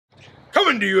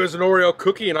Coming to you as an Oreo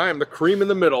cookie, and I am the cream in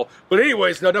the middle. But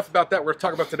anyways, enough about that. We're going to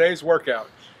talk about today's workout.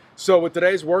 So with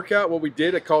today's workout, what we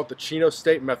did, I call it the Chino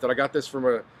State method. I got this from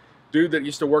a dude that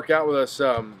used to work out with us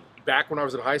back when I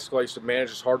was in high school. I used to manage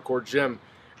this hardcore gym.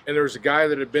 And there was a guy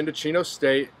that had been to Chino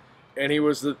State, and he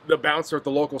was the bouncer at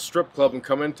the local strip club, and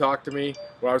come in and talk to me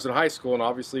when I was in high school, and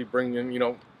obviously bring in, you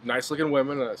know, nice looking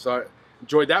women. So I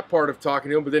enjoyed that part of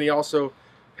talking to him, but then he also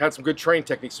had some good training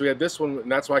techniques. So we had this one,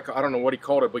 and that's why I don't know what he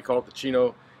called it, but he called it the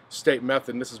Chino State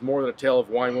method. And this is more than a tale of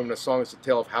wine, women, a song. It's a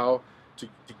tale of how to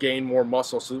gain more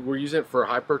muscle. So we're using it for a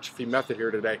hypertrophy method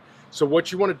here today. So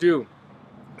what you want to do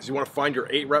is you want to find your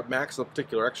 8 rep max of a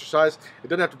particular exercise. It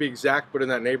doesn't have to be exact, but in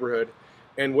that neighborhood.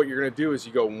 And what you're going to do is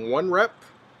you go 1 rep,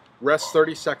 rest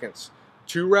 30 seconds.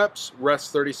 2 reps,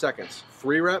 rest 30 seconds.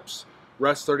 3 reps,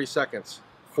 rest 30 seconds.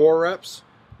 4 reps,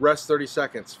 rest 30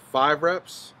 seconds. 5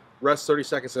 reps, rest 30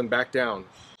 seconds, and back down.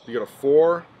 You go to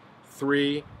 4,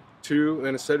 3, 2, and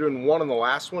then instead of doing 1 on the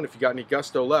last one, if you got any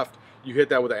gusto left, you hit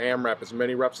that with an AMRAP, as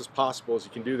many reps as possible as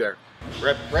you can do there.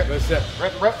 Rep, rep, that's it.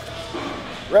 Rep, rep.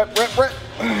 Rep, rep, rep.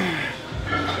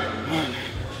 1,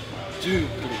 2,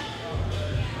 3.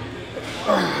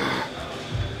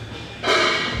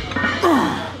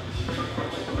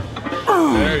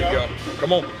 There you go.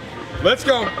 Come on. Let's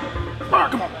go.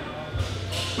 Come on.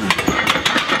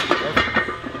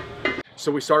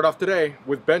 So we started off today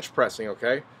with bench pressing,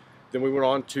 okay? Then we went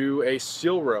on to a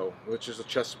seal row, which is a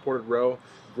chest supported row.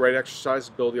 Great exercise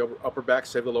to build the upper back,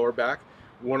 save the lower back.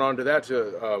 We went on to that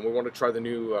we wanted to try the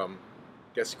new, I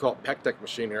guess you call it Pec Deck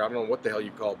machine here. I don't know what the hell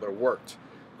you call it, but it worked.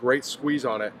 Great squeeze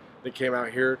on it. Then came out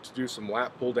here to do some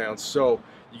lat pull downs. So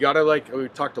you gotta, like, we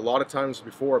talked a lot of times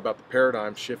before about the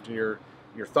paradigm shift in your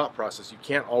thought process. You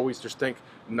can't always just think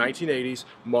 1980s,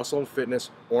 muscle and fitness,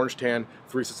 orange tan,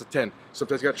 3 sets of 10.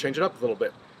 Sometimes you gotta change it up a little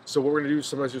bit. So what we're gonna do is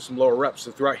sometimes do some lower reps.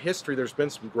 So throughout history, there's been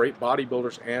some great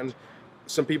bodybuilders and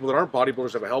some people that aren't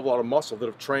bodybuilders have a hell of a lot of muscle that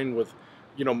have trained with,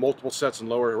 you know, multiple sets and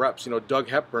lower reps. You know, Doug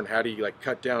Hepburn, had he like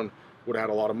cut down, would have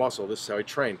had a lot of muscle. This is how he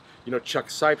trained. You know, Chuck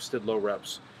Sipes did low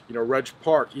reps. You know, Reg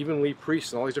Park, even Lee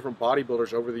Priest, and all these different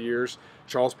bodybuilders over the years.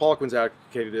 Charles Poliquin's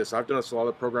advocated this. I've done this in a lot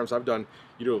of the programs I've done.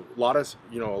 You do a lot of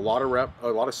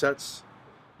sets,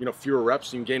 you know, fewer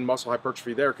reps. You can gain muscle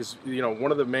hypertrophy there because, you know,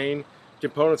 one of the main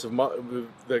components of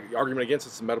the argument against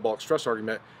it's the metabolic stress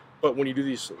argument. But when you do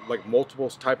these like multiple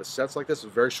type of sets like this,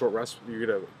 with very short rests, you get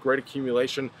a great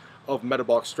accumulation of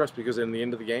metabolic stress because in the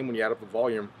end of the game, when you add up the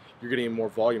volume, you're getting more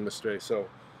volume this day. So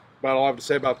about all I have to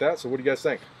say about that. So what do you guys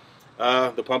think?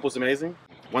 The pump was amazing.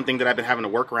 One thing that I've been having to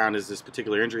work around is this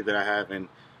particular injury that I have, and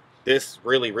this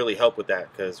really helped with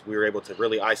that because we were able to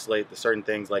really isolate the certain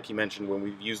things like he mentioned when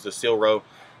we used the seal row.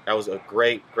 That was a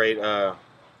great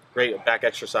back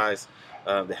exercise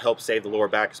that helps save the lower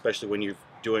back, especially when you're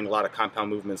doing a lot of compound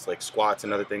movements like squats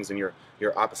and other things in your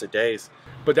opposite days.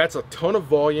 But that's a ton of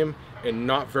volume and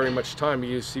not very much time.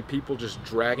 You see people just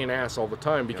dragging ass all the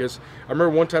time because I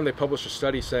remember one time they published a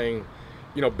study saying,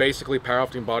 you know, basically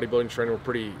powerlifting, bodybuilding, training were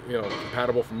pretty, you know,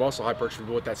 compatible for muscle hypertrophy.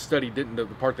 But what that study didn't, the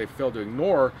part they failed to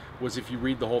ignore was if you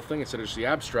read the whole thing instead of just the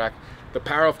abstract, the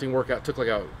powerlifting workout took like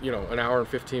an hour and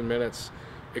 15 minutes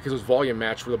because it was volume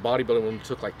matched, where the bodybuilding one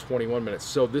took like 21 minutes.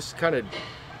 So this kind of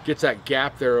gets that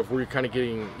gap there of where you're kind of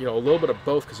getting, you know, a little bit of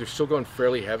both because you're still going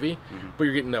fairly heavy, but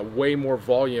you're getting that way more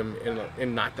volume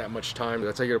in not that much time.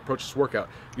 That's how you approach this workout.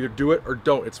 Either do it or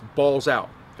don't. It's balls out.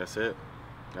 That's it.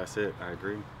 That's it. I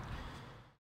agree.